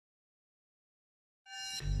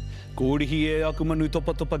Ko orihi e aku manu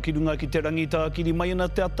topa ki runga ki te rangita ki ri mai ana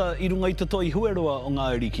te ata I runga I te toi hueroa o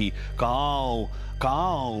ngā ariki. Kāo,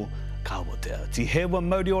 kāua te Te hewa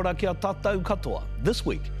mauri ora ki a tātou katoa. This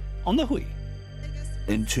week on the Hui.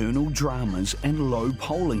 Internal dramas and low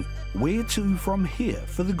polling. Where to from here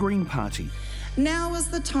for the Green Party? Now is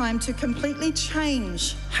the time to completely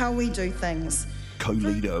change how we do things.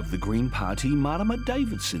 Co-leader of the Green Party, Marama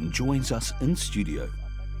Davidson, joins us in studio.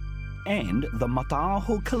 And the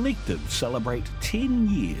Mataaho Collective celebrate 10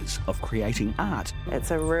 years of creating art.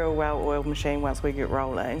 It's a real well-oiled machine once we get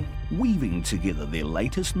rolling. Weaving together their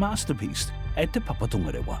latest masterpiece at Te Papa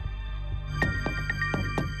Tongarewa.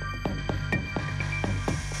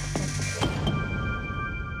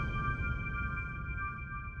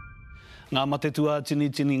 Ngā mate tua tini,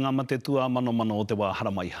 ngā mate tua mano o te wā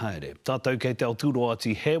haramai haere. Tātou kei te aoturoa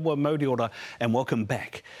Te hewa mauri ora, and welcome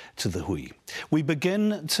back to the Hui. We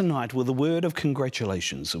begin tonight with a word of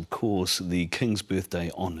congratulations, of course, the King's Birthday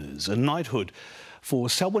honours, a knighthood for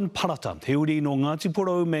Selwyn Parata, he uri no Ngāti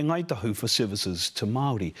Porou me Ngaitahu for services to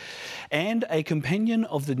Māori, and a companion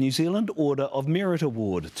of the New Zealand Order of Merit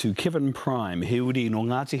Award to Kevin Prime, he uri no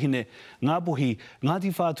Ngāti Hine, Ngāpuhi,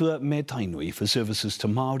 Ngāti Whātua me Tainui for services to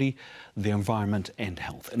Māori, the environment and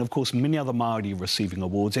health. And of course, many other Māori receiving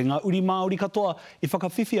awards, e ngā uri Māori katoa I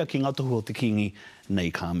whakawhiwhia ki ngā tohu o te kingi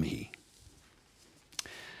nei ka mihi.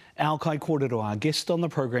 Our kai kōrero, our guest on the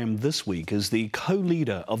program this week is the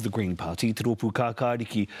co-leader of the Green Party, Te Rōpū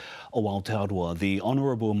Kākāriki o Aotearoa, the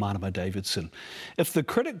Honourable Marama Davidson. If the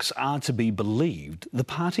critics are to be believed, the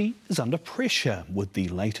party is under pressure with the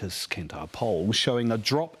latest Kantar poll showing a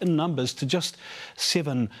drop in numbers to just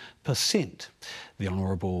 7%. The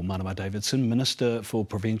Honourable Marama Davidson, Minister for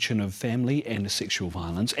Prevention of Family and Sexual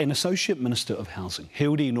Violence and Associate Minister of Housing, he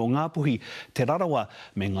uri no Ngāpuhi Te Rarawa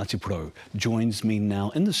me Ngāti Porou, joins me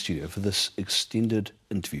now in the studio for this extended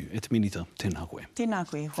interview. E te minita, tēnā koe. Tēnā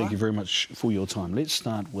koe, Hoa. Thank you very much for your time. Let's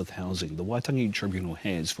start with housing. The Waitangi Tribunal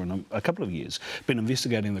has, for a couple of years, been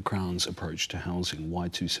investigating the Crown's approach to housing,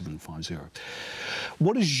 Y2750.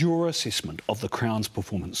 What is your assessment of the Crown's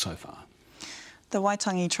performance so far? The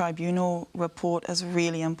Waitangi Tribunal report is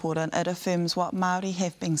really important. It affirms what Māori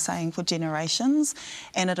have been saying for generations,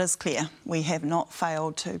 and it is clear we have not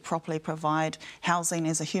failed to properly provide housing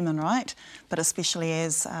as a human right, but especially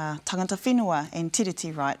as tangata whenua and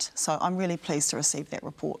tiriti right. So I'm really pleased to receive that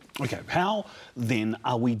report. Okay, how then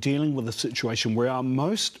are we dealing with a situation where our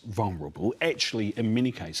most vulnerable, actually in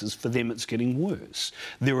many cases, for them it's getting worse?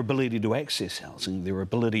 Their ability to access housing, their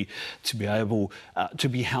ability to be able to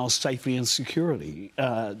be housed safely and securely.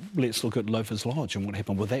 Let's look at Loafers Lodge and what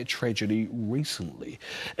happened with that tragedy recently.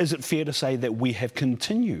 Is it fair to say that we have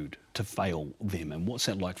continued to fail them? And what's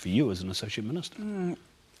that like for you as an Associate Minister? In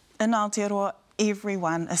Aotearoa,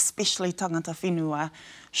 everyone, especially tangata whenua,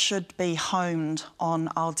 should be homed on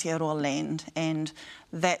Aotearoa land, and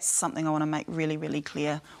that's something I want to make really, really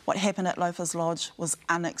clear. What happened at Loafers Lodge was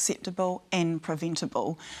unacceptable and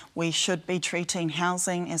preventable. We should be treating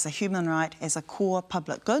housing as a human right, as a core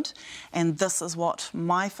public good, and this is what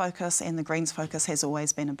my focus and the Greens' focus has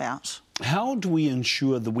always been about. How do we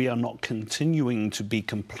ensure that we are not continuing to be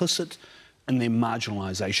complicit in their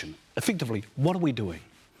marginalisation? Effectively, what are we doing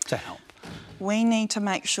to help? We need to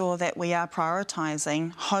make sure that we are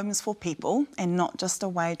prioritising homes for people and not just a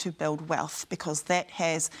way to build wealth, because that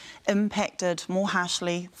has impacted more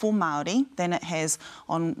harshly for Māori than it has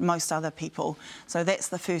on most other people. So that's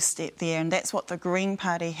the first step there, and that's what the Green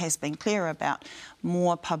Party has been clear about.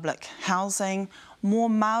 More public housing, more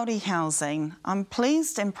Māori housing. I'm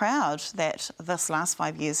pleased and proud that this last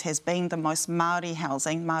 5 years has been the most Māori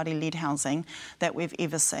housing, Māori-led housing that we've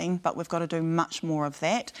ever seen, but we've got to do much more of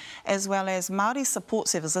that, as well as Māori support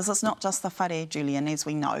services. It's not just the whare, Julian, as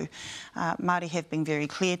we know. Māori have been very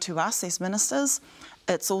clear to us as ministers.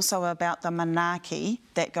 It's also about the manaaki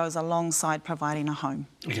that goes alongside providing a home.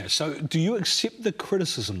 Okay, so do you accept the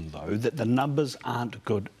criticism, though, that the numbers aren't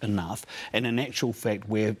good enough, and in actual fact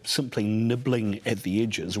we're simply nibbling at the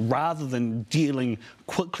edges rather than dealing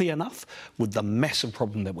quickly enough with the massive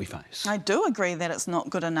problem that we face? I do agree that it's not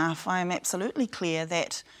good enough. I am absolutely clear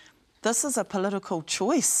that this is a political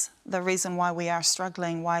choice. The reason why we are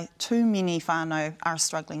struggling, why too many whānau are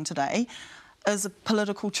struggling today, is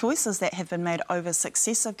political choices that have been made over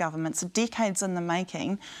successive governments, decades in the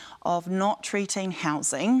making, of not treating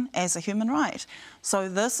housing as a human right. So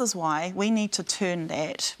this is why we need to turn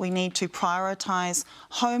that. We need to prioritise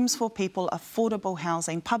homes for people, affordable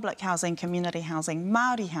housing, public housing, community housing,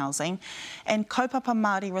 Māori housing, and kaupapa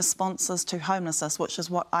Māori responses to homelessness, which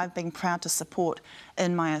is what I've been proud to support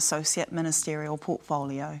in my associate ministerial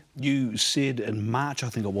portfolio. You said in March, I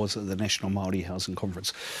think it was, at the National Māori Housing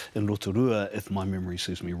Conference in Rotorua, if my memory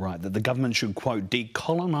serves me right, that the government should, quote,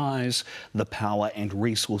 decolonise the power and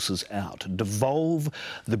resources out, devolve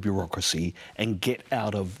the bureaucracy and get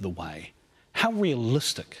out of the way. How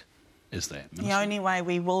realistic is that, Minister? The only way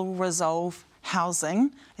we will resolve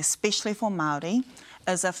housing, especially for Māori,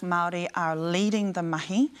 is if Māori are leading the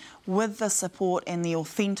mahi with the support and the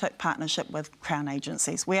authentic partnership with Crown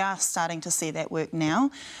agencies. We are starting to see that work now,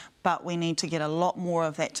 but we need to get a lot more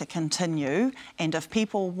of that to continue. And if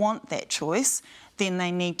people want that choice, then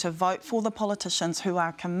they need to vote for the politicians who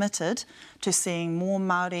are committed to seeing more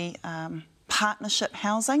Māori partnership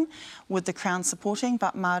housing with the Crown supporting,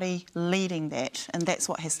 but Māori leading that, and that's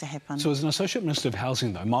what has to happen. So as an Associate Minister of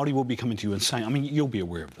Housing, though, Māori will be coming to you and saying, I mean, you'll be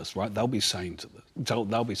aware of this, right? They'll be saying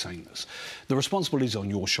this. The responsibility is on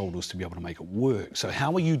your shoulders to be able to make it work. So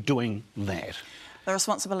how are you doing that? The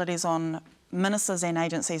responsibility is on ministers and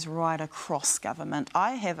agencies right across government.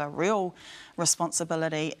 I have a real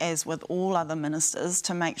responsibility, as with all other ministers,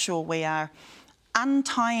 to make sure we are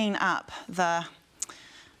untying up the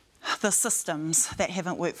systems that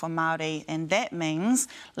haven't worked for Māori, and that means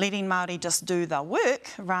letting Māori just do the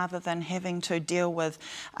work rather than having to deal with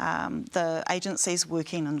the agencies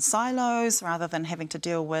working in silos, rather than having to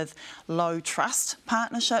deal with low trust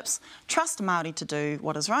partnerships. Trust Māori to do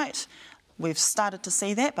what is right. We've started to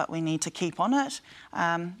see that, but we need to keep on it.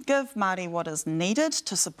 Give Māori what is needed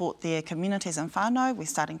to support their communities and whānau. We're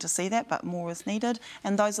starting to see that, but more is needed.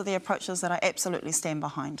 And those are the approaches that I absolutely stand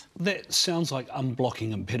behind. That sounds like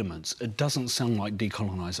unblocking impediments. It doesn't sound like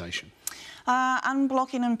decolonisation.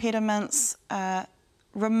 Unblocking impediments,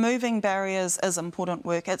 removing barriers is important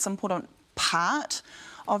work. It's an important part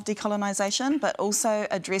of decolonisation, but also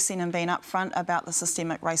addressing and being upfront about the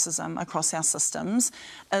systemic racism across our systems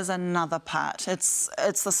is another part. It's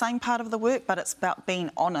the same part of the work, but it's about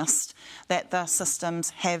being honest that the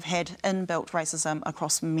systems have had inbuilt racism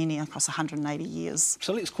across 180 years.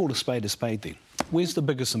 So let's call a spade then. Where's the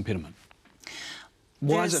biggest impediment?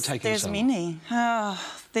 Why is it taking so long?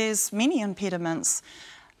 There's many impediments.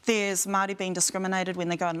 There's Māori being discriminated when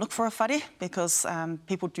they go and look for a whare, because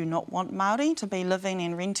people do not want Māori to be living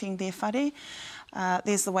and renting their whare.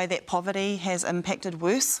 There's the way that poverty has impacted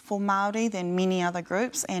worse for Māori than many other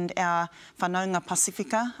groups, and our whanaunga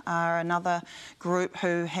Pasifika are another group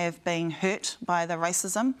who have been hurt by the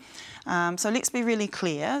racism. So let's be really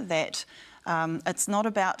clear that it's not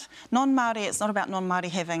about non-Māori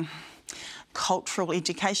having cultural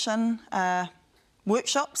education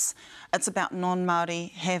workshops. It's about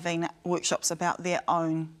non-Māori having workshops about their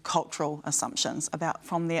own cultural assumptions,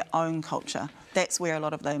 from their own culture. That's where a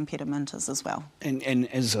lot of the impediment is as well. And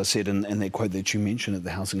as I said in that quote that you mentioned at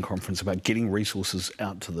the housing conference about getting resources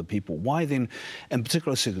out to the people, why then, in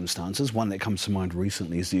particular circumstances, one that comes to mind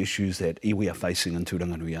recently is the issues that iwi are facing in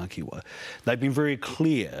Tūranganuiakiwa. They've been very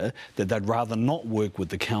clear that they'd rather not work with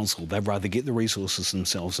the council, they'd rather get the resources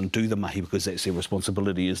themselves and do the mahi because that's their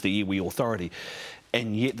responsibility as the iwi authority.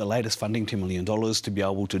 And yet the latest funding, $10 million, to be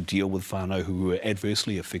able to deal with whānau who were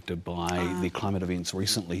adversely affected by the climate events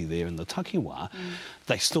recently there in the Takiwa,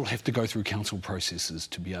 they still have to go through council processes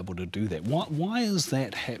to be able to do that. Why is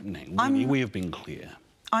that happening? We have been clear.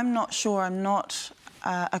 I'm not sure. I'm not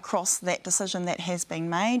across that decision that has been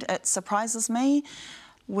made. It surprises me.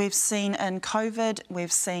 We've seen in COVID,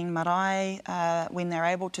 we've seen marae, when they're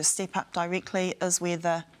able to step up directly, is where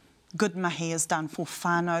the good mahi is done for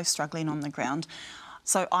whānau struggling on the ground.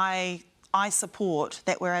 So I support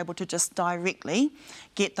that we're able to just directly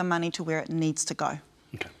get the money to where it needs to go.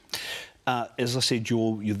 Okay. As I said,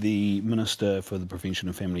 you're the Minister for the Prevention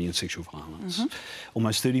of Family and Sexual Violence.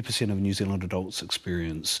 Almost 30% of New Zealand adults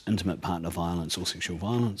experience intimate partner violence or sexual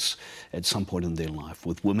violence at some point in their life,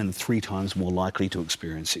 with women 3 times more likely to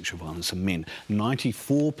experience sexual violence than men.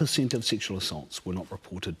 94% of sexual assaults were not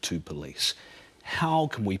reported to police. How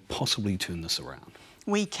can we possibly turn this around?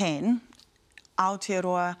 We can.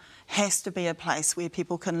 Aotearoa has to be a place where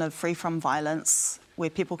people can live free from violence, where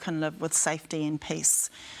people can live with safety and peace.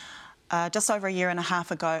 Just over a year and a half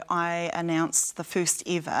ago, I announced the first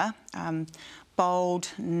ever bold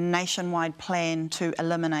nationwide plan to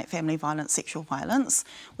eliminate family violence, sexual violence.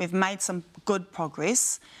 We've made some good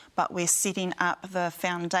progress, but we're setting up the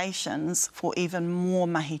foundations for even more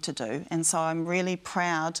mahi to do. And so I'm really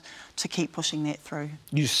proud to keep pushing that through.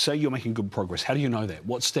 You say you're making good progress. How do you know that?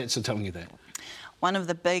 What stats are telling you that? One of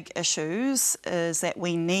the big issues is that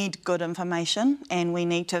we need good information and we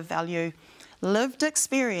need to value lived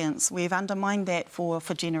experience. We've undermined that for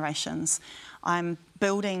generations. I'm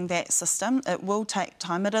building that system. It will take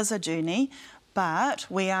time. It is a journey, But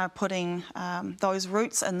we are putting those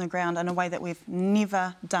roots in the ground in a way that we've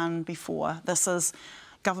never done before. This is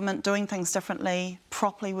government doing things differently,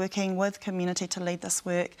 properly working with community to lead this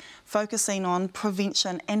work, focusing on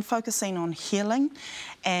prevention and focusing on healing.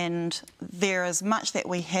 And there is much that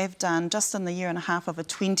we have done just in the year and a half of a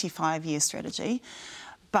 25-year strategy.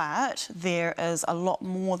 But there is a lot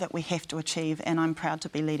more that we have to achieve, and I'm proud to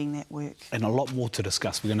be leading that work. And a lot more to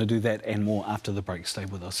discuss. We're going to do that and more after the break. Stay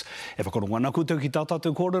with us. E whakarongo ana koutou ki tā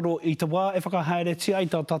tātou kōrero i te wā, e whakahaere tia i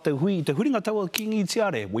tā tātou hui, te huringa taua kingi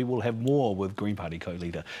tiare. We will have more with Green Party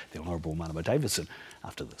co-leader, the Honourable Marama Davidson,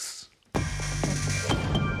 after this.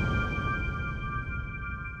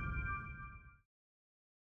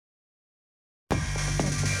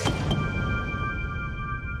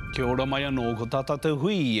 Kia ora mai anō, ko tā tātou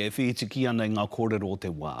hui e whitiki ana ngā kōrero o te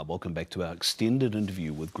wā. Welcome back to our extended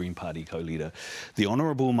interview with Green Party co-leader, the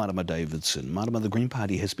Honourable Marama Davidson. Marama, the Green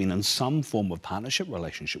Party has been in some form of partnership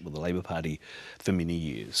relationship with the Labour Party for many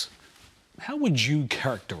years. How would you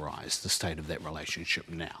characterise the state of that relationship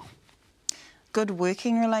now? Good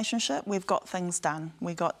working relationship. We've got things done.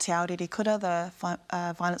 We got Te Aorere Kura, the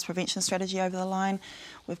violence prevention strategy, over the line.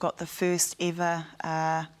 We've got the first ever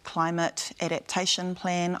climate adaptation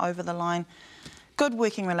plan over the line. Good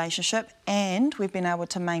working relationship, and we've been able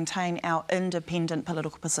to maintain our independent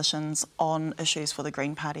political positions on issues for the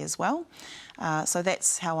Green Party as well. So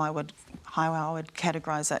that's how I would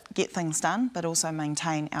categorise it. Get things done, but also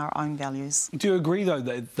maintain our own values. Do you agree, though,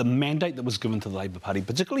 that the mandate that was given to the Labour Party,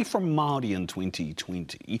 particularly from Māori in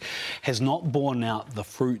 2020, has not borne out the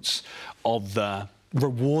fruits of the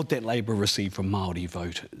reward that Labour received from Māori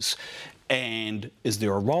voters? And is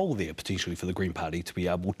there a role there, potentially, for the Green Party to be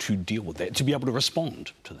able to deal with that, to be able to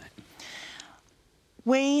respond to that?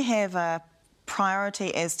 We have a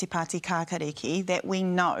priority as Te Pāti Kākariki that we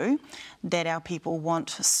know that our people want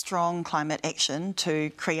strong climate action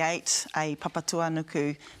to create a papatua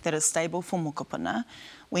nuku that is stable for mokopuna.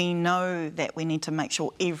 We know that we need to make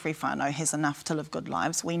sure every whānau has enough to live good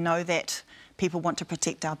lives. We know that people want to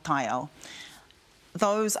protect our taiao.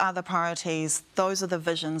 Those are the priorities, those are the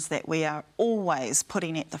visions that we are always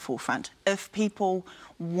putting at the forefront. If people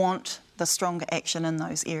want the stronger action in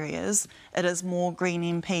those areas, it is more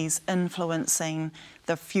Green MPs influencing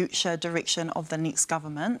the future direction of the next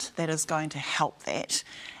government that is going to help that.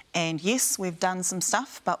 And yes, we've done some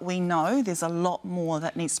stuff, but we know there's a lot more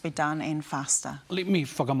that needs to be done and faster. Let me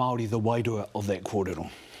whakamaori the wairua of that kōrero.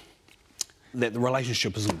 That the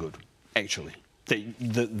relationship isn't good, actually.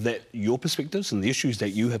 That your perspectives and the issues that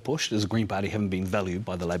you have pushed as a Green Party haven't been valued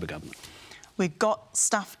by the Labour government. We got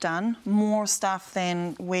stuff done, more stuff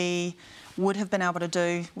than we would have been able to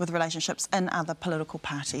do with relationships in other political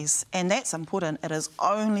parties. And that's important. It is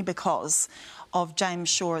only because of James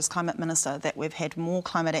Shaw as Climate Minister that we've had more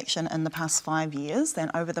climate action in the past 5 years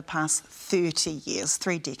than over the past 30 years,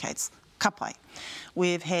 3 decades. Ka pai.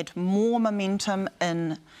 We've had more momentum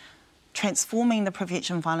in transforming the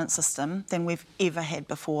prevention violence system than we've ever had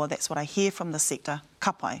before. That's what I hear from the sector.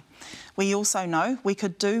 Ka pai. We also know we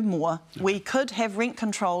could do more. We could have rent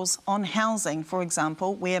controls on housing, for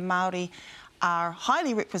example, where Māori are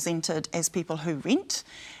highly represented as people who rent.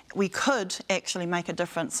 We could actually make a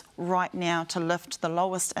difference right now to lift the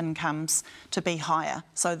lowest incomes to be higher.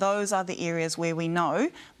 So those are the areas where we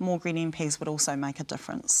know more Green MPs would also make a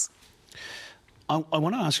difference. I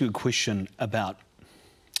want to ask you a question about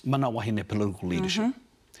mana wahine political leadership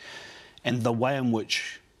and the way in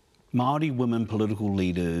which Māori women political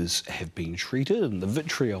leaders have been treated and the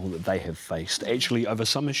vitriol that they have faced actually over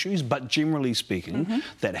some issues, but generally speaking,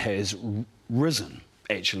 that has risen,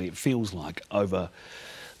 actually, it feels like, over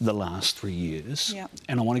the last 3 years. Yep.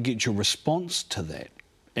 And I want to get your response to that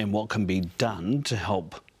and what can be done to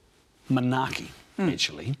help manaaki,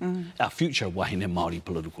 actually, our future wahine Māori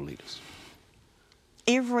political leaders.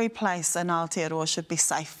 Every place in Aotearoa should be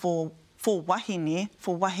safe for wahine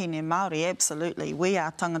Māori, absolutely. We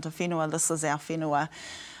are tangata whenua, this is our whenua.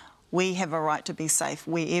 We have a right to be safe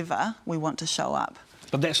wherever we want to show up.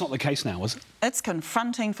 But that's not the case now, is it? It's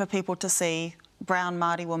confronting for people to see brown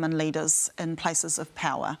Māori women leaders in places of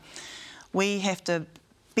power. We have to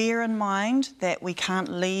bear in mind that we can't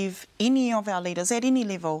leave any of our leaders at any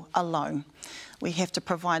level alone. We have to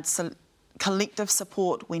provide collective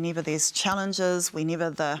support whenever there's challenges, whenever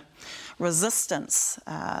the resistance,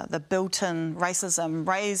 the built-in racism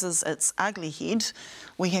raises its ugly head.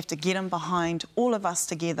 We have to get in behind all of us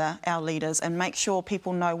together, our leaders, and make sure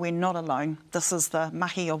people know we're not alone. This is the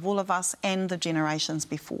mahi of all of us and the generations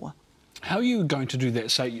before. How are you going to do that?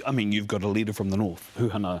 Say, I mean, you've got a leader from the north,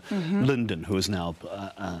 Huhana Linden, who is now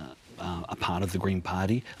a part of the Green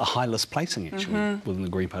Party, a high list placing actually within the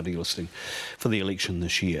Green Party listing for the election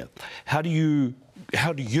this year. How do you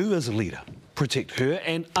as a leader protect her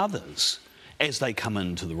and others as they come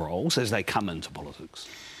into the roles, as they come into politics?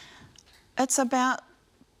 It's about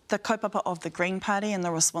the kaupapa of the Green Party and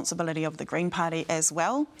the responsibility of the Green Party as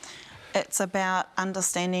well. It's about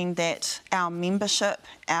understanding that our membership,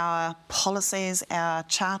 our policies, our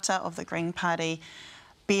charter of the Green Party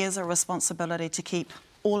bears a responsibility to keep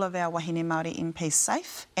all of our wahine Māori MPs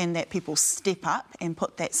safe, and that people step up and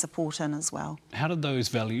put that support in as well. How did those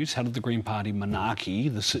values, how did the Green Party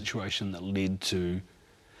manaaki the situation that led to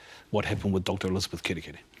what happened with Dr. Elizabeth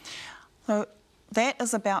Kerekere? So that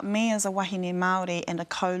is about me as a wahine Māori and a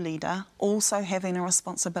co-leader also having a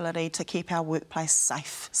responsibility to keep our workplace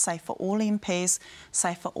safe. Safe for all MPs,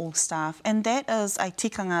 safe for all staff. And that is a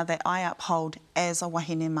tikanga that I uphold as a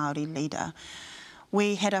wahine Māori leader.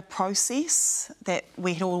 We had a process that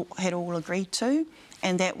we had all agreed to,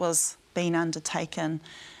 and that was being undertaken.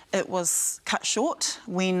 It was cut short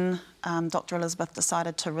when Dr. Elizabeth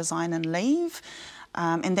decided to resign and leave,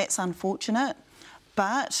 and that's unfortunate.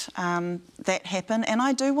 But that happened, and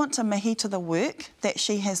I do want to mihi to the work that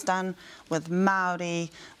she has done with Māori,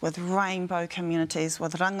 with rainbow communities,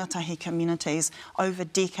 with rangatahi communities over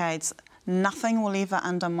decades. Nothing will ever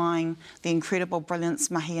undermine the incredible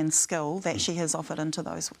brilliance, mahi and skill that she has offered into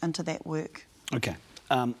that work. Okay.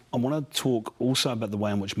 I want to talk also about the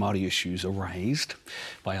way in which Māori issues are raised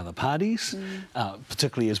by other parties,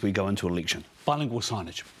 particularly as we go into election. Bilingual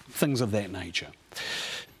signage, things of that nature.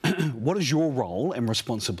 What is your role and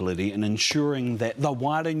responsibility in ensuring that the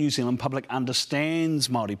wider New Zealand public understands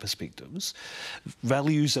Māori perspectives,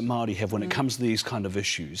 values that Māori have when it comes to these kind of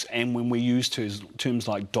issues, and when we use terms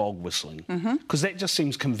like dog whistling? Because that just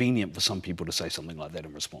seems convenient for some people to say something like that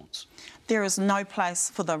in response. There is no place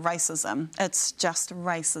for the racism. It's just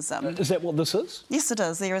racism. Is that what this is? Yes, it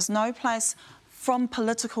is. There is no place from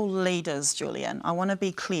political leaders, Julian. I want to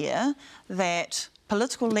be clear that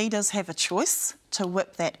political leaders have a choice to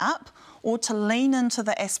whip that up or to lean into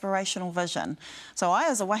the aspirational vision. So I,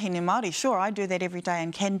 as a wahine Māori, sure, I do that every day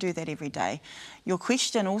and can do that every day. Your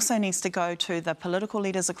question also needs to go to the political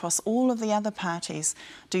leaders across all of the other parties.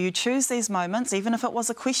 Do you choose these moments, even if it was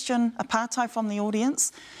a question, a partai from the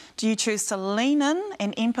audience, do you choose to lean in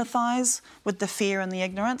and empathise with the fear and the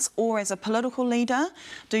ignorance? Or as a political leader,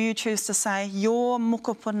 do you choose to say, your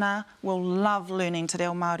mokopuna will love learning te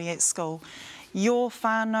reo Māori at school? Your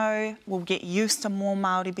whānau will get used to more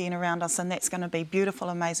Māori being around us, and that's going to be a beautiful,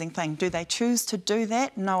 amazing thing. Do they choose to do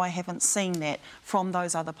that? No, I haven't seen that from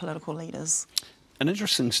those other political leaders. An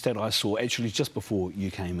interesting stat I saw actually just before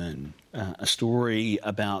you came in, a story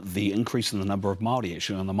about the increase in the number of Māori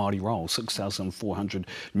actually on the Māori roll, 6,400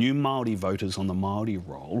 new Māori voters on the Māori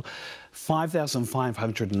roll,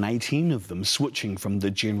 5,518 of them switching from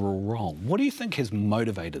the general roll. What do you think has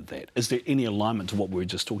motivated that? Is there any alignment to what we were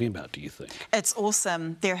just talking about, do you think? It's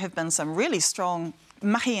awesome. There have been some really strong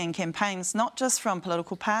mahi and campaigns, not just from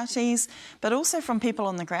political parties, but also from people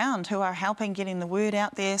on the ground who are helping getting the word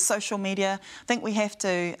out there, social media. I think we have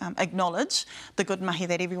to acknowledge the good mahi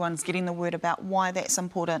that everyone's getting the word about why that's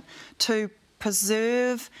important to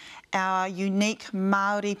preserve our unique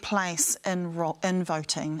Māori place in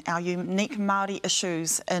voting, our unique Māori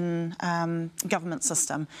issues in government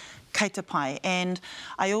system, kei te pai. And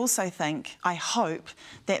I also think, I hope,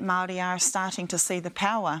 that Māori are starting to see the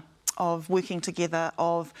power of working together,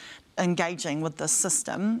 of engaging with this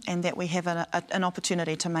system, and that we have an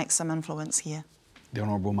opportunity to make some influence here. The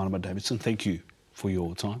Honourable Marama Davidson, thank you for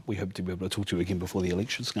your time. We hope to be able to talk to you again before the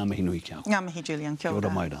elections. Ngā mihi nui kia ora. Ngā mihi, Julian. Kia ora. Kia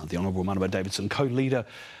ora maira. The Honourable Marama Davidson, co-leader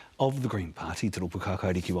of the Green Party, Te Ropu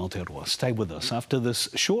Kākauriki Aotearoa. Stay with us. After this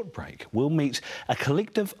short break, we'll meet a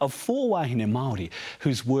collective of 4 wahine Māori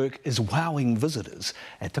whose work is wowing visitors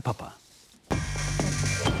at Te Papa.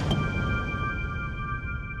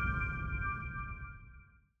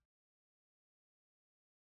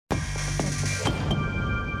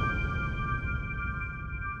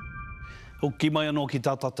 O ki mai anō ki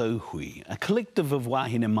tā tātou hui. A collective of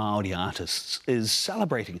wahine Māori artists is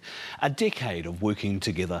celebrating a decade of working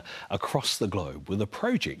together across the globe with a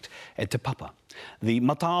project at Te Papa. The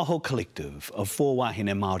Mataaho collective of 4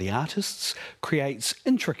 wahine Māori artists creates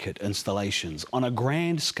intricate installations on a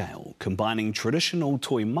grand scale, combining traditional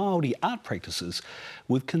toi Māori art practices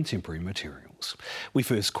with contemporary materials. We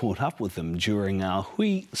first caught up with them during our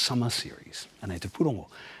Hui summer series. And te purongo,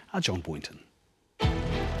 John Boynton.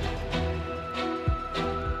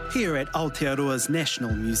 Here at Aotearoa's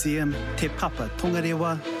National Museum, Te Papa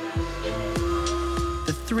Tongarewa,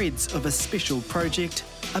 the threads of a special project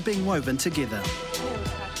are being woven together.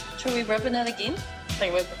 Shall we ribbon it again?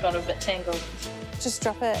 think we've got a bit tangled. Just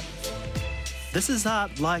drop it. This is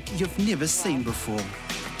art like you've never seen before.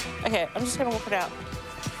 Okay, I'm just going to walk it out.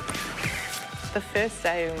 The first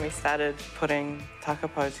day when we started putting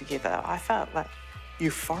takapo together, I felt like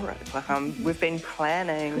euphoric. Like we've been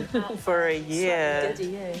planning for a year.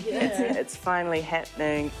 It's finally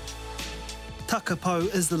happening.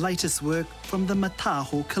 Takapo is the latest work from the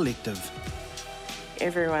Mataaho collective.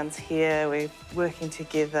 Everyone's here, we're working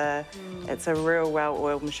together. It's a real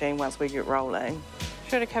well-oiled machine once we get rolling.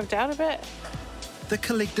 Should have come down a bit. The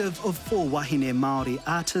collective of 4 wahine Māori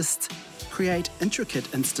artists create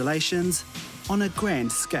intricate installations on a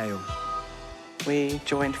grand scale. We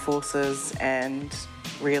joined forces and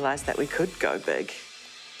realised that we could go big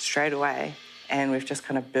straight away, and we've just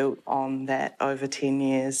kind of built on that over 10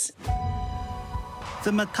 years. The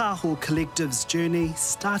Mataaho collective's journey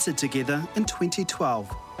started together in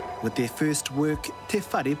 2012 with their first work, Te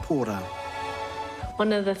Whare Pora.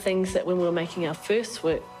 One of the things that when we were making our first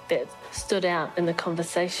work that stood out in the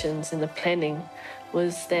conversations and the planning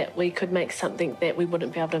was that we could make something that we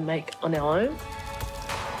wouldn't be able to make on our own.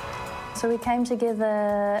 So we came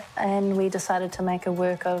together and we decided to make a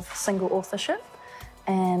work of single authorship,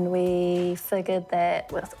 and we figured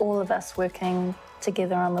that with all of us working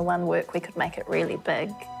together on the one work, we could make it really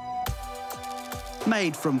big.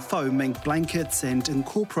 Made from faux mink blankets and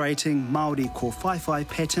incorporating Māori kōwhaiwhai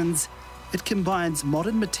patterns, it combines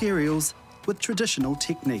modern materials with traditional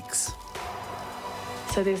techniques.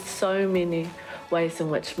 So there's so many ways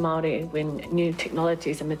in which Māori, when new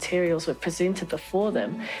technologies and materials were presented before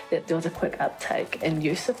them, that there was a quick uptake and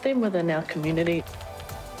use of them within our community.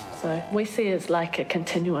 So we see it as like a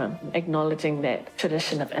continuum, acknowledging that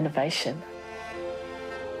tradition of innovation.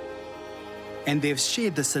 And they've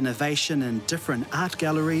shared this innovation in different art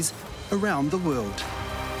galleries around the world.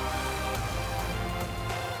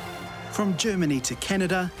 From Germany to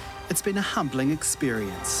Canada, it's been a humbling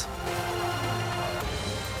experience.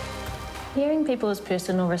 Hearing people's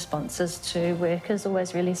personal responses to work is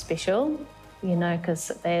always really special, you know, because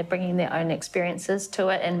they're bringing their own experiences to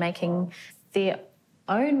it and making their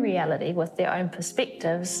own reality with their own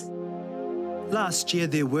perspectives. Last year,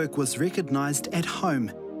 their work was recognised at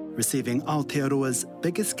home, receiving Aotearoa's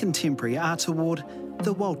biggest contemporary art award,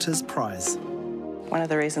 the Walters Prize. One of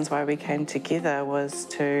the reasons why we came together was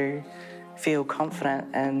to feel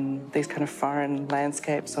confident in these kind of foreign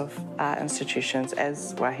landscapes of art institutions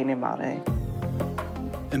as wahine Māori.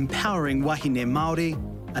 Empowering wahine Māori,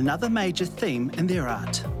 another major theme in their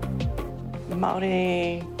art.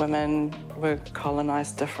 Māori women were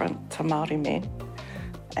colonised different to Māori men,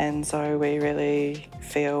 and so we really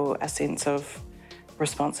feel a sense of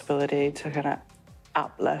responsibility to kind of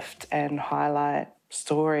uplift and highlight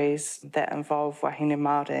stories that involve wahine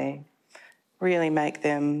Māori, really make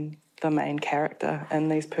them the main character in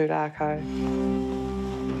these pūrākau.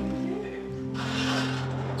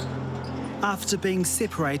 After being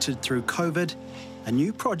separated through COVID, a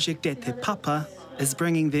new project at Te Papa is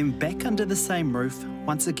bringing them back under the same roof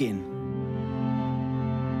once again.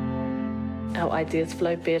 Our ideas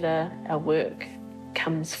flow better, our work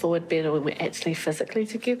comes forward better when we're actually physically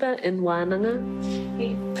together in wānanga.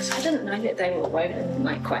 Because I didn't know that they were woven in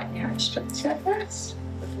like quite narrow strips like this.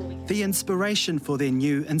 The inspiration for their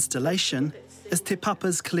new installation is Te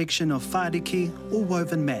Papa's collection of whāriki or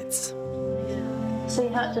woven mats. See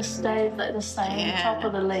how it just stayed like the same, top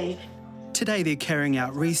of the leaf. Today they're carrying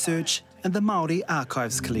out research in the Māori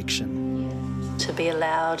Archives collection. To be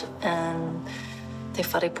allowed in Te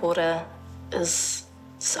Whare Pora is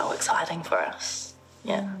so exciting for us.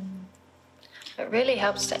 Yeah. It really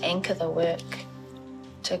helps to anchor the work,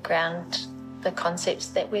 to ground the concepts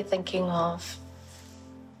that we're thinking of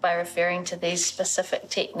by referring to these specific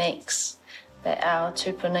techniques that our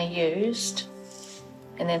tupuna used,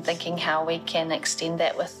 and then thinking how we can extend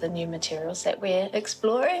that with the new materials that we're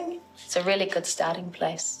exploring. It's a really good starting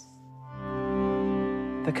place.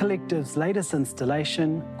 The collective's latest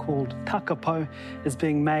installation, called Takapo, is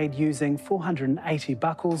being made using 480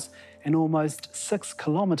 buckles and almost 6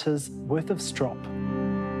 kilometres worth of strop.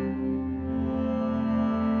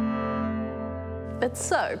 It's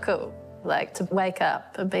so cool, like to wake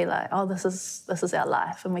up and be like, oh, this is our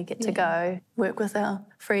life, and we get to go work with our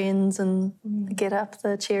friends and get up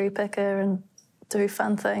the cherry picker and do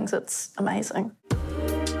fun things. It's amazing.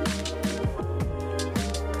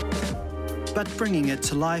 But bringing it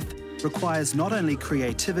to life requires not only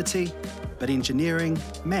creativity, but engineering,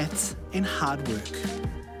 maths and hard work.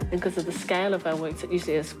 Because of the scale of our works, it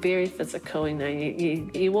usually is very physical. You know,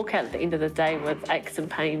 you walk out at the end of the day with aches and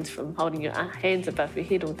pains from holding your hands above your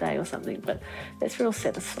head all day or something, but that's real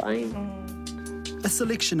satisfying. A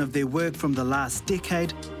selection of their work from the last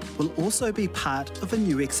decade will also be part of a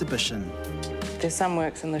new exhibition. There's some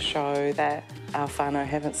works in the show that our whānau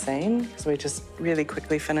haven't seen because we just really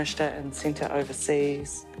quickly finished it and sent it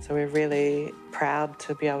overseas. So we're really proud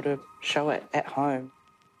to be able to show it at home.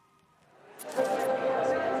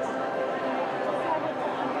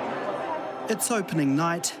 Its opening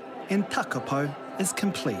night and Takapo is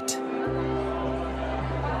complete.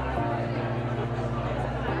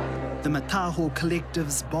 The Mataaho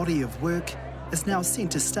Collective's body of work is now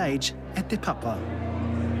centre stage at Te Papa.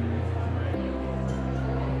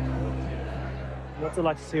 What's it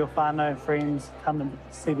like to see your whānau friends come and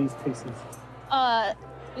see these pieces?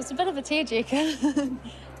 It's a bit of a tearjerker.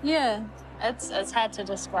 Yeah, it's hard to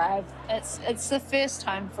describe. It's the first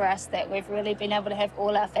time for us that we've really been able to have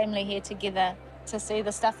all our family here together to see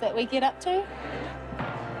the stuff that we get up to.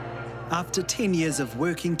 After 10 years of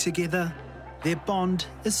working together, their bond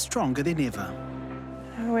is stronger than ever.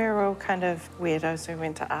 We're all kind of weirdos who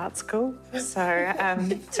went to art school, so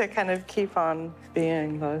to kind of keep on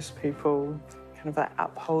being those people, kind of like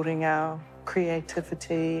upholding our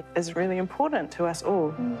creativity is really important to us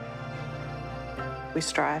all. We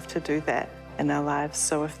strive to do that in our lives,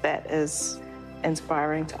 so if that is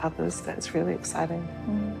inspiring to others, that's really exciting.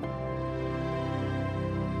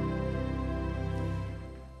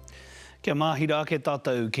 Kia mahira ke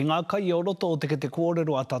tātou ki ngā kai o roto o te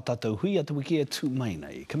kōrero a tātou hui atu wiki e tū mai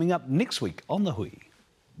nei. Coming up next week on The Hui.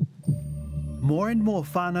 More and more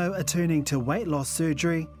whānau are turning to weight loss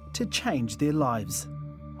surgery to change their lives.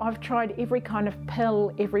 I've tried every kind of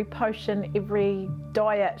pill, every potion, every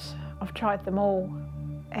diet. I've tried them all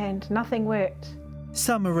and nothing worked.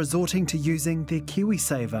 Some are resorting to using their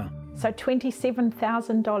KiwiSaver. So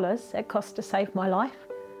 $27,000 it cost to save my life.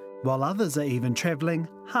 While others are even travelling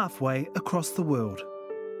halfway across the world.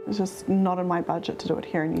 It's just not in my budget to do it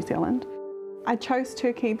here in New Zealand. I chose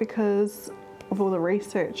Turkey because of all the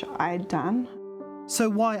research I'd done. So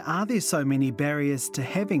why are there so many barriers to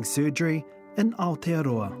having surgery in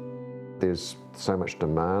Aotearoa? There's so much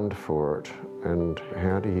demand for it, and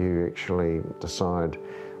how do you actually decide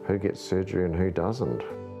who gets surgery and who doesn't?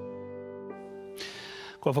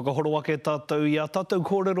 Kua whakahoro ake tātou i a tātou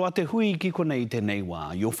kōrero a te hui ki konei tēnei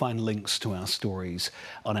wā. You'll find links to our stories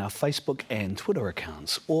on our Facebook and Twitter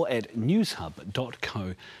accounts or at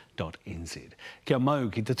newshub.co.nz. Kia mau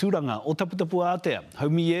ki te tūranga o taputapu Aotea.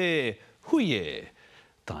 Haumi e, hui e,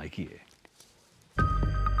 tae ki e.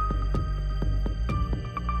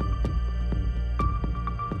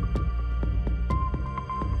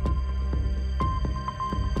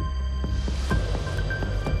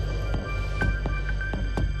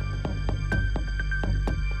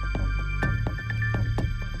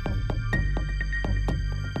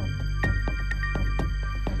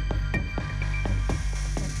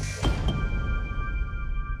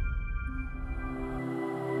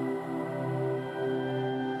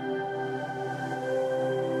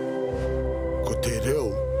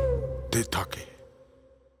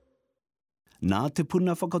 Nā te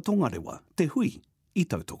puna whakatongarewa, te hui i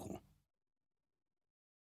tautoko.